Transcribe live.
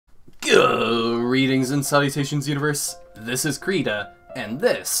Greetings and salutations, universe. This is Creeta, and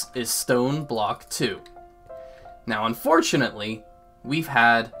this is Stoneblock 2. Now, unfortunately, we've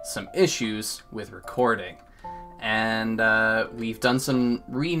had some issues with recording, and we've done some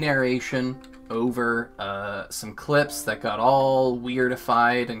re-narration over some clips that got all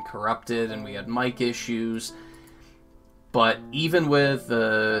weirdified and corrupted, and we had mic issues. But even with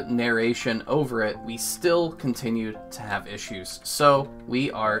the narration over it, we still continued to have issues. So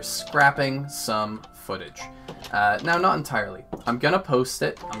we are scrapping some footage. Now, not entirely. I'm going to post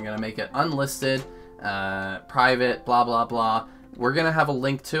it. I'm going to make it unlisted, private, blah, blah, blah. We're going to have a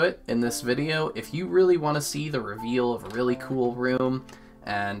link to it in this video. If you really want to see the reveal of a really cool room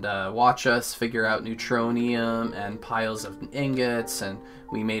and watch us figure out neutronium and piles of ingots, and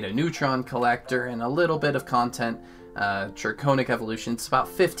we made a neutron collector and a little bit of content, Draconic Evolution. It's about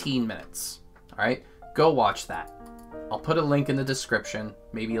 15 minutes. Alright, go watch that. I'll put a link in the description,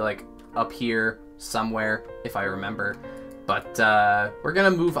 maybe like up here somewhere if I remember. But we're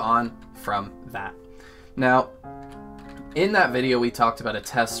gonna move on from that. Now, in that video we talked about a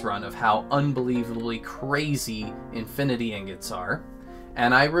test run of how unbelievably crazy infinity ingots are,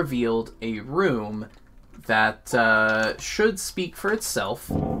 and I revealed a room that should speak for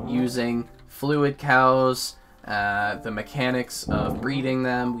itself using fluid cows, the mechanics of breeding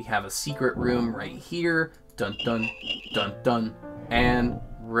them. We have a secret room right here. Dun dun dun dun. And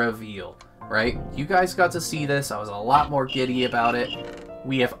reveal. Right? You guys got to see this. I was a lot more giddy about it.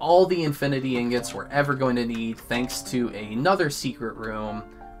 We have all the infinity ingots we're ever going to need, thanks to another secret room,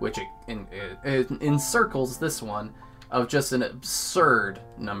 which it encircles this one, of just an absurd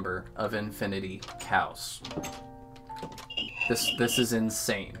number of infinity cows. This is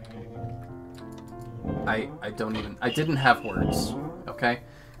insane. I didn't have words, okay?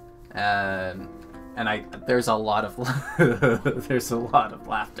 And there's a lot of there's a lot of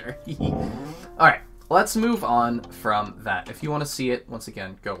laughter. All right, let's move on from that. If you want to see it, once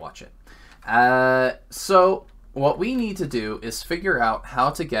again, go watch it. So what we need to do is figure out how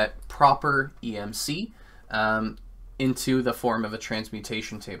to get proper EMC into the form of a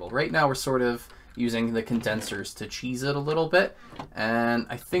transmutation table. Right now we're sort of using the condensers to cheese it a little bit, and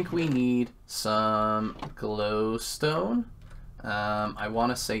I think we need some glowstone. I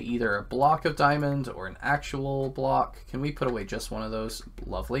want to say either a block of diamond or an actual block. Can we put away just one of those?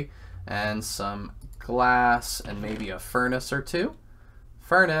 Lovely. And some glass and maybe a furnace or two.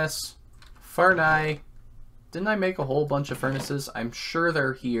 Furnace. Furni. Didn't I make a whole bunch of furnaces? I'm sure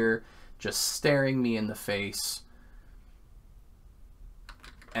they're here just staring me in the face.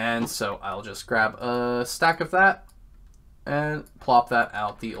 And so I'll just grab a stack of that and plop that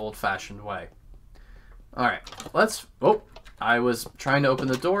out the old-fashioned way. Alright, let's... Oh, I was trying to open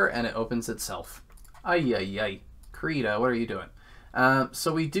the door and it opens itself. Ay, ay, ay. Creeta, what are you doing?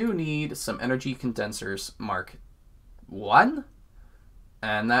 So we do need some energy condensers Mark 1.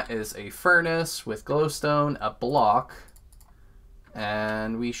 And that is a furnace with glowstone, a block.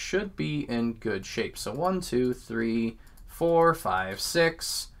 And we should be in good shape. So 1, 2, 3... 4, 5,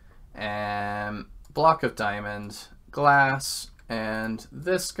 6, and block of diamond, glass, and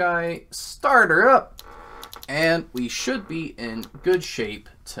this guy, starter up, and we should be in good shape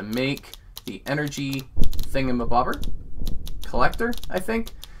to make the energy thingamabobber collector, I think.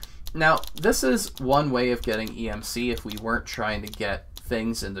 Now, this is one way of getting EMC if we weren't trying to get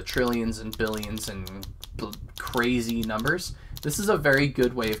things in the trillions and billions and crazy numbers. This is a very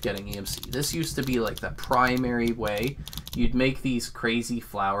good way of getting EMC. This used to be like the primary way. You'd make these crazy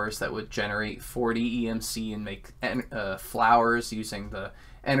flowers that would generate 40 EMC and make flowers using the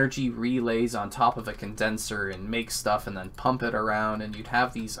energy relays on top of a condenser and make stuff and then pump it around, and you'd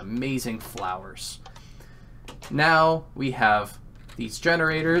have these amazing flowers. Now we have these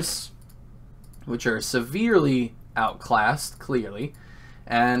generators, which are severely outclassed, clearly.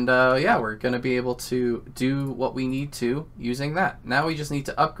 And yeah, we're going to be able to do what we need to using that. Now we just need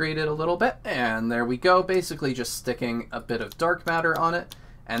to upgrade it a little bit, and there we go. Basically just sticking a bit of dark matter on it,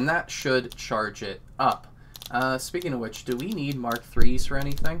 and that should charge it up. Speaking of which, do we need Mark 3s for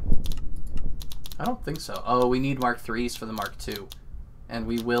anything? I don't think so. Oh, we need Mark 3s for the Mark 2. And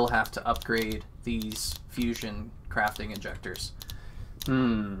we will have to upgrade these fusion crafting injectors.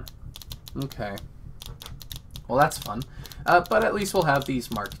 Okay. Well, that's fun. But at least we'll have these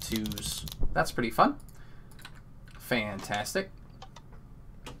Mark IIs. That's pretty fun. Fantastic.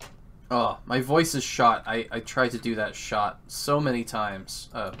 Oh, my voice is shot. I tried to do that shot so many times.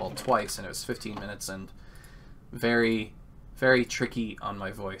 Well, twice, and it was 15 minutes, and very, very tricky on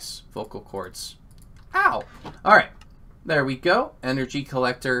my voice. Vocal cords. Ow! Alright. There we go. Energy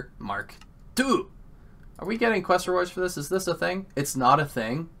Collector Mark II. Are we getting quest rewards for this? Is this a thing? It's not a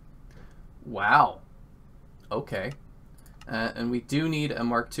thing. Wow. Okay. And we do need a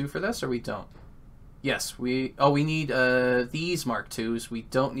Mark II for this, or we don't? Yes, we need these Mark IIs. We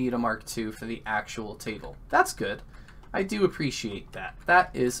don't need a Mark II for the actual table. That's good. I do appreciate that.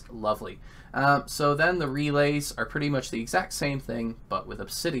 That is lovely. So then the relays are pretty much the exact same thing, but with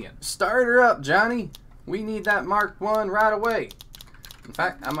obsidian. Start her up, Johnny. We need that Mark I right away. In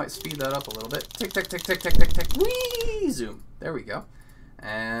fact, I might speed that up a little bit. Tick, tick, tick, tick, tick, tick, tick. Whee! Zoom. There we go.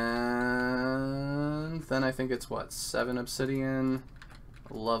 And then I think it's what? 7 obsidian.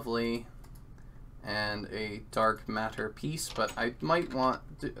 Lovely. And a dark matter piece, but I might want...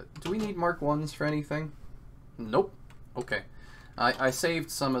 Do we need Mark 1s for anything? Nope. Okay. I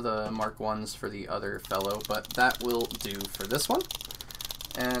saved some of the Mark 1s for the other fellow, but that will do for this one.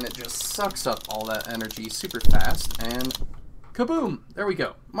 And it just sucks up all that energy super fast, and kaboom! There we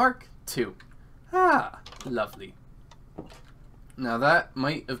go. Mark 2. Ah, lovely. Now that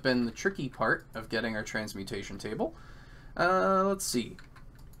might have been the tricky part of getting our transmutation table. Let's see.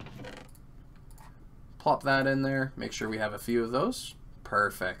 Plop that in there. Make sure we have a few of those.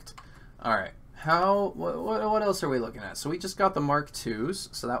 Perfect. Alright. What else are we looking at? So we just got the Mark IIs,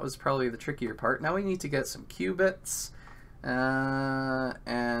 so that was probably the trickier part. Now we need to get some qubits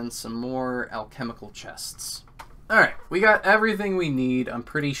and some more alchemical chests. Alright, we got everything we need, I'm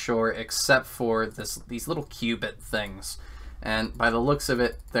pretty sure, except for these little qubit things. And by the looks of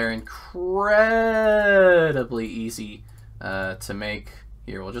it, they're incredibly easy to make.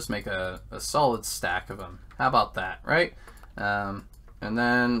 Here, we'll just make a solid stack of them. How about that, right? And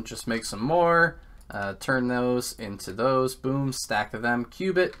then just make some more. Turn those into those. Boom, stack of them.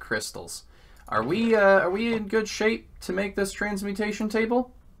 Qubit crystals. Are we in good shape to make this transmutation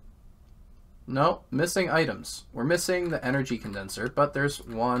table? No, missing items. We're missing the energy condenser, but there's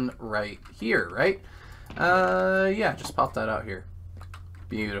one right here, right? Yeah, just pop that out here.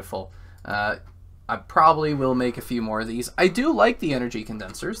 Beautiful. I probably will make a few more of these. I do like the energy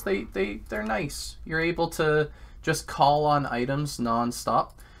condensers. They're nice. You're able to just call on items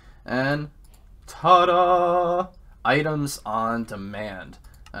non-stop. And ta-da! Items on demand.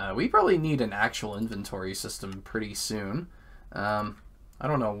 We probably need an actual inventory system pretty soon. I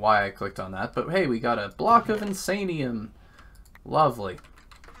don't know why I clicked on that, but hey, we got a block of insanium. Lovely.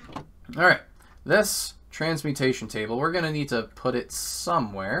 Alright, this transmutation table, we're going to need to put it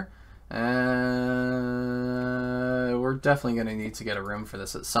somewhere. We're definitely going to need to get a room for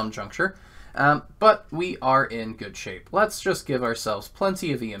this at some juncture. But we are in good shape. Let's just give ourselves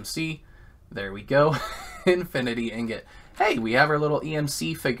plenty of EMC. There we go. Infinity ingot. Hey, we have our little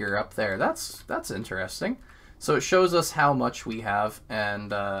EMC figure up there. That's interesting. So it shows us how much we have,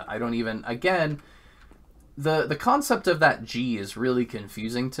 and I don't even... Again, the concept of that G is really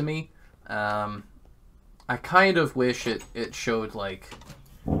confusing to me. I kind of wish it showed, like...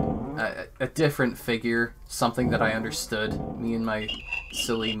 A different figure, something that I understood. Me and my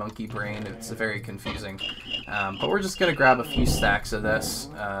silly monkey brain, it's very confusing. But we're just going to grab a few stacks of this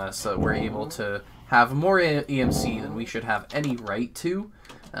so that we're able to have more EMC than we should have any right to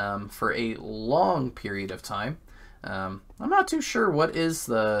for a long period of time. I'm not too sure what is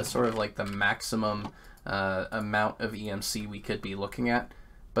the sort of like the maximum amount of EMC we could be looking at.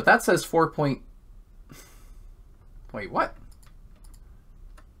 But that says 4. Wait, what?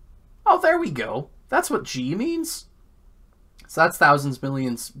 Oh, there we go. That's what G means? So that's thousands,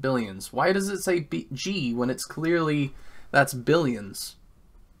 millions, billions. Why does it say G when it's clearly... That's billions.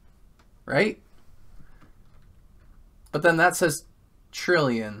 Right? But then that says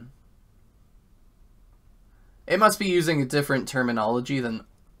trillion. It must be using a different terminology than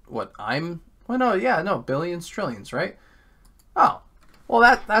what I'm... Well, no, yeah, no, billions, trillions, right? Oh.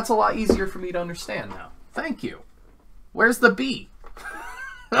 Well, that's a lot easier for me to understand now. Thank you. Where's the B?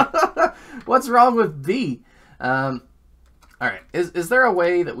 What's wrong with B? Alright, is there a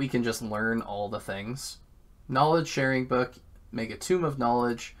way that we can just learn all the things? Knowledge sharing book, make a tomb of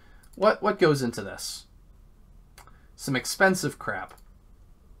knowledge. What goes into this? Some expensive crap.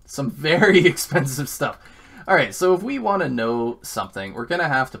 Some very expensive stuff. Alright, so if we want to know something, we're going to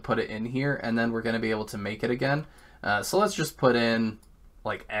have to put it in here, and then we're going to be able to make it again. So let's just put in,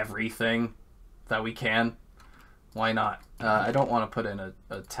 like, everything that we can. Why not? I don't want to put in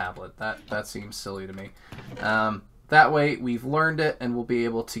a tablet. That seems silly to me. That way, we've learned it, and we'll be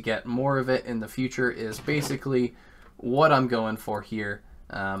able to get more of it in the future, is basically what I'm going for here.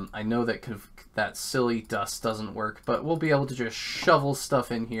 I know that silly dust doesn't work, but we'll be able to just shovel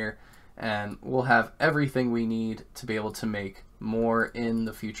stuff in here, and we'll have everything we need to be able to make more in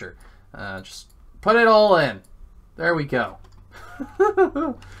the future. Just put it all in. There we go.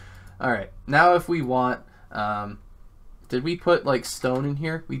 Alright, now if we want Did we put, like, stone in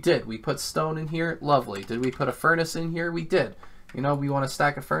here? We did. We put stone in here. Lovely. Did we put a furnace in here? We did. You know, we want a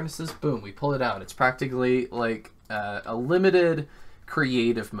stack of furnaces. Boom. We pull it out. It's practically, like, a limited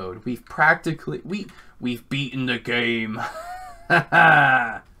creative mode. We've practically... We've beaten the game.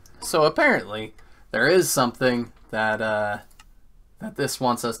 So, apparently, there is something that, that this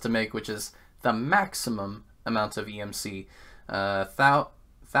wants us to make, which is the maximum amount of EMC.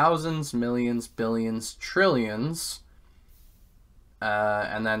 Thousands, millions, billions, trillions,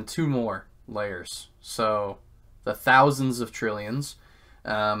 and then 2 more layers. So the thousands of trillions,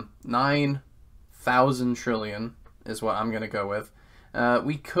 9,000 trillion is what I'm going to go with.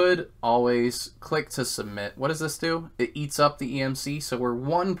 We could always click to submit. What does this do? It eats up the EMC, so we're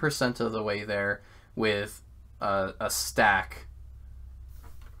 1% of the way there with a stack.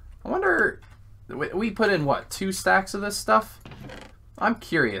 I wonder, we put in what, 2 stacks of this stuff? I'm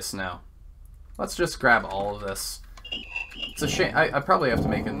curious now. Let's just grab all of this. It's a shame. I probably have to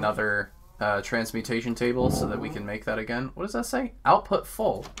make another transmutation table so that we can make that again. What does that say? Output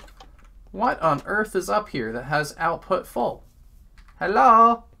full. What on earth is up here that has output full?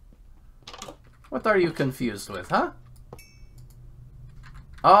 Hello? What are you confused with, huh?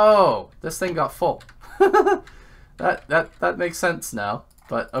 Oh, this thing got full. That makes sense now.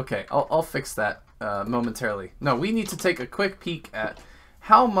 But okay, I'll fix that momentarily. No, we need to take a quick peek at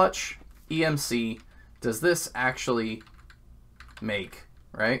how much EMC does this actually make,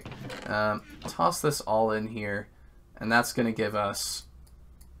 right? Toss this all in here, and that's going to give us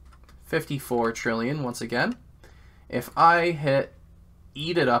 54 trillion once again. If I hit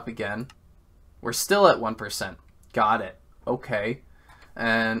eat it up again, we're still at 1%. Got it. Okay.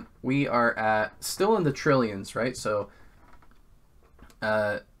 And we are at, still in the trillions, right? So,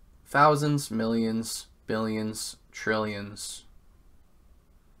 thousands, millions, billions, trillions.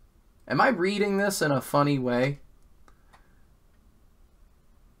 Am I reading this in a funny way?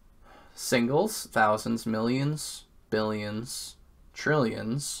 Singles, thousands, millions, billions,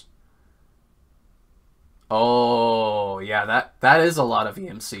 trillions. Oh, yeah, that is a lot of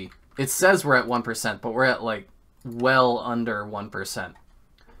EMC. It says we're at 1%, but we're at, like, well under 1%.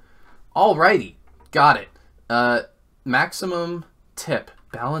 Alrighty, got it. Maximum tip,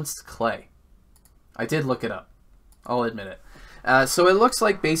 balanced clay. I did look it up. I'll admit it. So it looks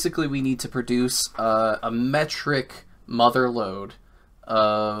like basically we need to produce a metric mother load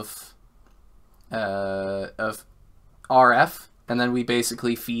of RF, and then we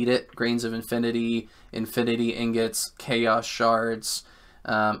basically feed it grains of infinity, infinity ingots, chaos shards.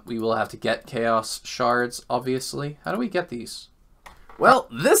 We will have to get chaos shards, obviously. How do we get these? Well,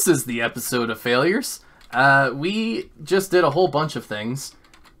 this is the episode of failures. We just did a whole bunch of things,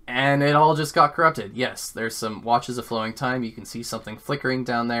 and it all just got corrupted. Yes, there's some watches of flowing time. You can see something flickering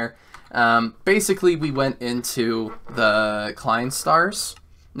down there. Basically, we went into the Klein stars.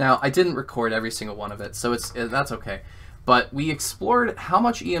 Now, I didn't record every single one of it, so that's okay. But we explored how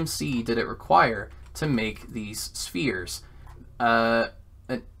much EMC did it require to make these spheres. An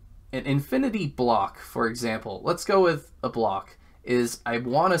infinity block, for example, let's go with a block, is, I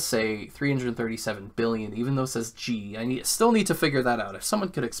want to say 337 billion, even though it says G. I still need to figure that out. If someone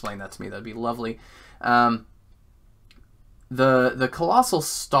could explain that to me, that'd be lovely. The colossal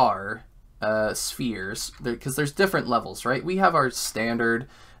star spheres, because there's different levels, right? We have our standard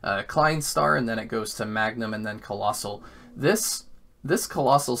Klein star, and then it goes to magnum, and then colossal. This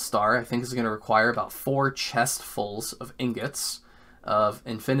colossal star, I think, is going to require about 4 chestfuls of ingots, of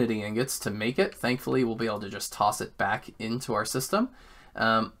infinity ingots, to make it. Thankfully, we'll be able to just toss it back into our system.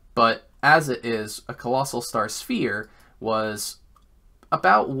 But as it is, a colossal star sphere was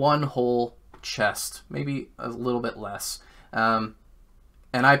about 1 whole chest, maybe a little bit less. And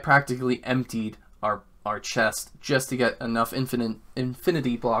I practically emptied our chest just to get enough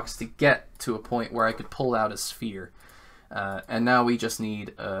infinity blocks to get to a point where I could pull out a sphere. And now we just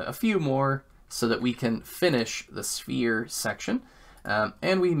need a few more so that we can finish the sphere section.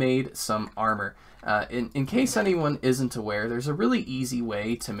 And we made some armor. In case anyone isn't aware, there's a really easy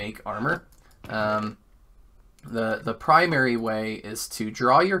way to make armor. The primary way is to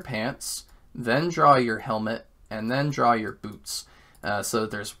draw your pants, then draw your helmet, and then draw your boots. So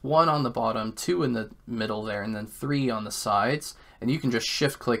there's 1 on the bottom, 2 in the middle there, and then 3 on the sides. And you can just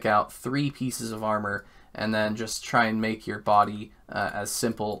shift click out 3 pieces of armor and then just try and make your body as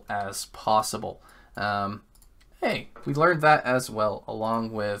simple as possible. Hey, we learned that as well,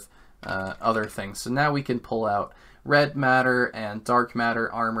 along with other things. So now we can pull out red matter and dark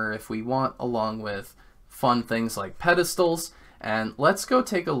matter armor if we want, along with fun things like pedestals. And let's go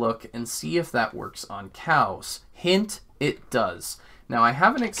take a look and see if that works on cows. Hint, it does. Now, I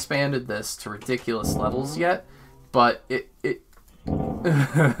haven't expanded this to ridiculous levels yet, but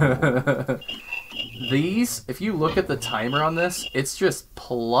these, if you look at the timer on this, it's just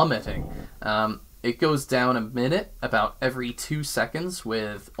plummeting. It goes down a minute about every 2 seconds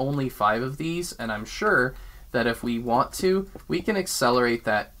with only 5 of these, and I'm sure that if we want to, we can accelerate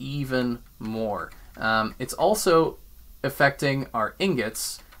that even more. It's also affecting our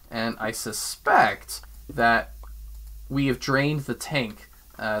ingots, and I suspect that we have drained the tank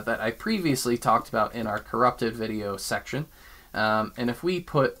that I previously talked about in our corrupted video section. And if we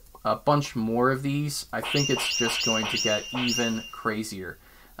put a bunch more of these, I think it's just going to get even crazier.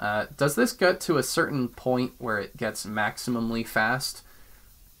 Does this get to a certain point where it gets maximally fast?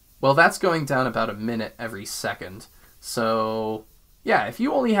 Well, that's going down about a minute every second. So, yeah, if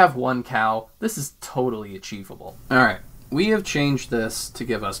you only have 1 cow, this is totally achievable. Alright, we have changed this to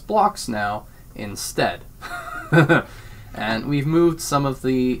give us blocks now instead. And we've moved some of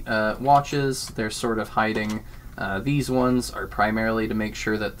the watches. They're sort of hiding. These ones are primarily to make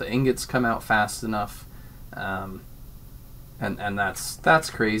sure that the ingots come out fast enough. And that's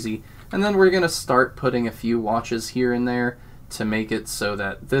crazy. And then we're going to start putting a few watches here and there to make it so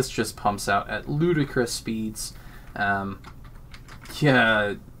that this just pumps out at ludicrous speeds.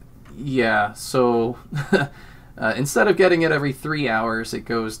 Yeah, so instead of getting it every 3 hours, it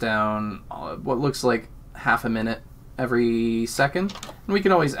goes down what looks like half a minute every second. And we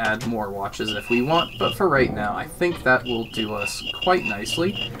can always add more watches if we want, but for right now, I think that will do us quite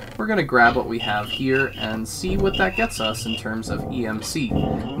nicely. We're going to grab what we have here and see what that gets us in terms of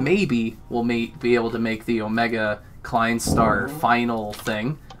EMC. Maybe we'll be able to make the Omega Klein Star final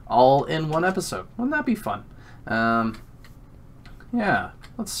thing all in one episode. Wouldn't that be fun? Yeah,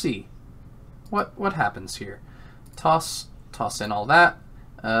 let's see. What happens here? Toss in all that.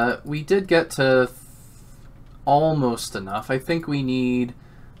 We did get to almost enough. I think we need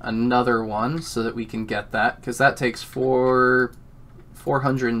another one so that we can get that, because that takes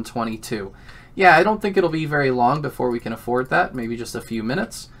 422. Yeah, I don't think it'll be very long before we can afford that, maybe just a few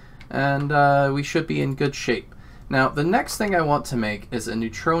minutes, and we should be in good shape. Now, the next thing I want to make is a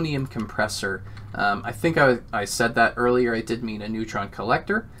neutronium compressor. I think I said that earlier. I did mean a neutron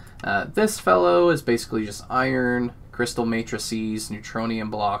collector. This fellow is basically just iron, crystal matrices, neutronium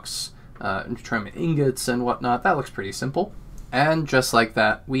blocks, neutronium ingots, and whatnot. That looks pretty simple. And just like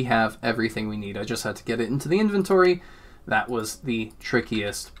that, we have everything we need. I just had to get it into the inventory. That was the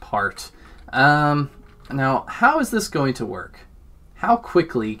trickiest part. Now, how is this going to work? How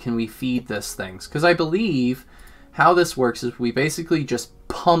quickly can we feed this things? Because I believe how this works is we basically just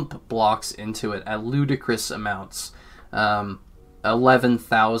pump blocks into it at ludicrous amounts.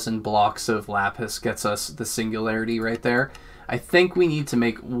 11,000 blocks of lapis gets us the singularity right there. I think we need to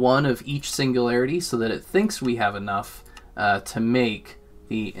make one of each singularity so that it thinks we have enough to make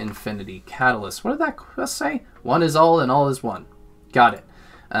the infinity catalyst. What did that quest say? One is all and all is one. Got it.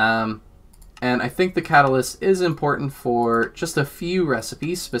 And I think the catalyst is important for just a few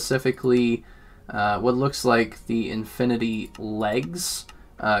recipes, specifically what looks like the infinity legs.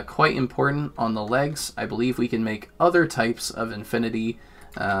 Quite important on the legs. I believe we can make other types of infinity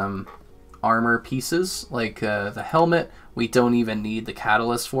armor pieces, like the helmet. We don't even need the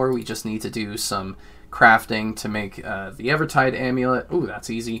catalyst for. We just need to do some crafting to make the Evertide amulet. Ooh, that's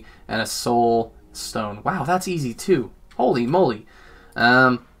easy. And a soul stone. Wow, that's easy too. Holy moly.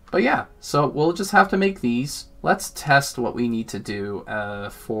 But yeah, so we'll just have to make these. Let's test what we need to do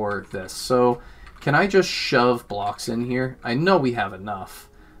for this. So can I just shove blocks in here? I know we have enough.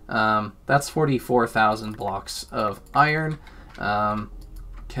 That's 44,000 blocks of iron.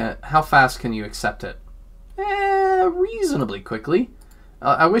 How fast can you accept it? Reasonably quickly.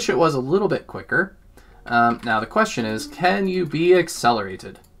 I wish it was a little bit quicker. Now the question is, can you be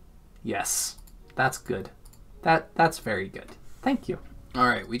accelerated? Yes. That's good. That's very good. Thank you.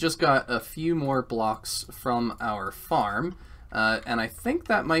 Alright, we just got a few more blocks from our farm, and I think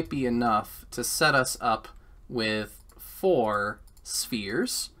that might be enough to set us up with 4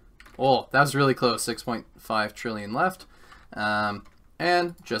 spheres. Oh, that was really close. 6.5 trillion left.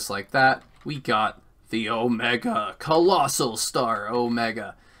 And just like that, we got the Omega, Colossal Star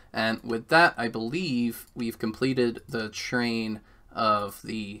Omega. And with that, I believe we've completed the train of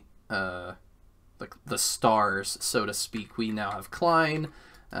the stars, so to speak. We now have Klein,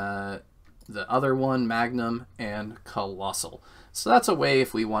 the other one, Magnum, and Colossal. So that's a way,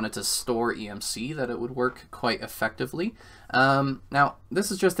 if we wanted to store EMC, that it would work quite effectively. Now,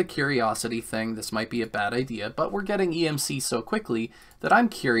 this is just a curiosity thing. This might be a bad idea, but we're getting EMC so quickly that I'm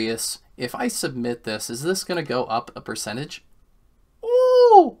curious, if I submit this, is this going to go up a percentage?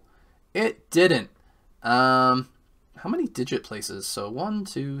 Oh, it didn't. How many digit places? So 1,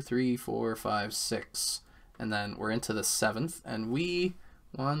 2, 3, 4, 5, 6. and then we're into the 7th, and we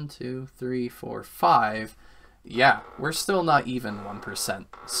 1, 2, 3, 4, 5. Yeah, we're still not even 1%.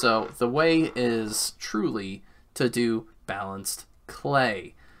 So the way is truly to do balanced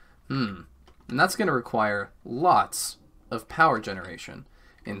clay. And that's going to require lots of power generation.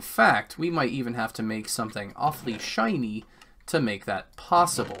 In fact, we might even have to make something awfully shiny to make that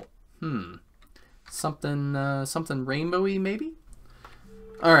possible. Something rainbowy, maybe?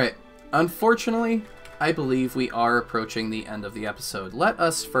 Alright, unfortunately, I believe we are approaching the end of the episode. Let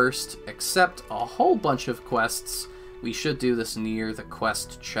us first accept a whole bunch of quests. We should do this near the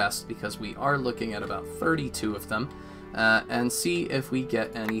quest chest because we are looking at about 32 of them, and see if we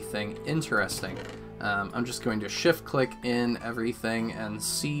get anything interesting. I'm just going to shift-click in everything and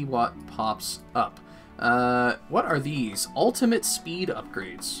see what pops up. What are these? Ultimate speed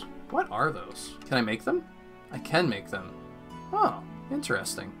upgrades. What are those? Can I make them? I can make them. Oh,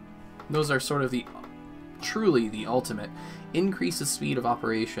 interesting. Those are sort of truly the ultimate. Increases speed of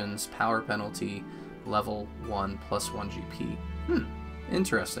operations, power penalty, level 1 plus 1 GP.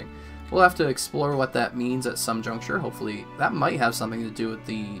 Interesting. We'll have to explore what that means at some juncture. Hopefully that might have something to do with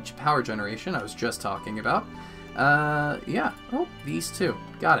the power generation I was just talking about. Yeah. Oh, these two.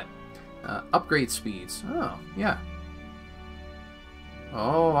 Got it. Upgrade speeds. Oh, yeah.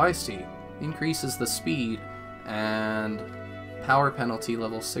 Oh, I see. Increases the speed and power penalty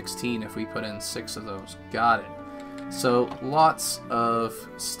level 16 if we put in 6 of those. Got it. So lots of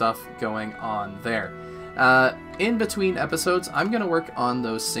stuff going on there. In between episodes, I'm going to work on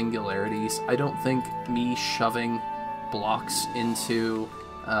those singularities. I don't think me shoving blocks into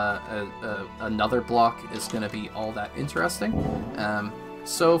another block is going to be all that interesting.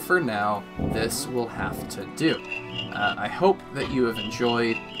 So for now, this will have to do. I hope that you have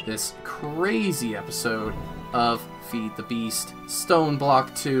enjoyed this crazy episode of Feed the Beast,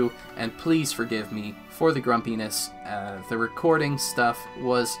 Stoneblock 2, and please forgive me for the grumpiness. The recording stuff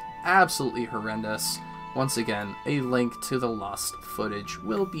was absolutely horrendous. Once again, a link to the lost footage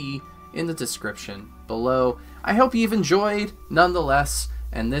will be in the description below. I hope you've enjoyed nonetheless,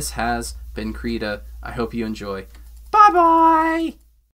 and this has been Creeta. I hope you enjoy. Bye-bye!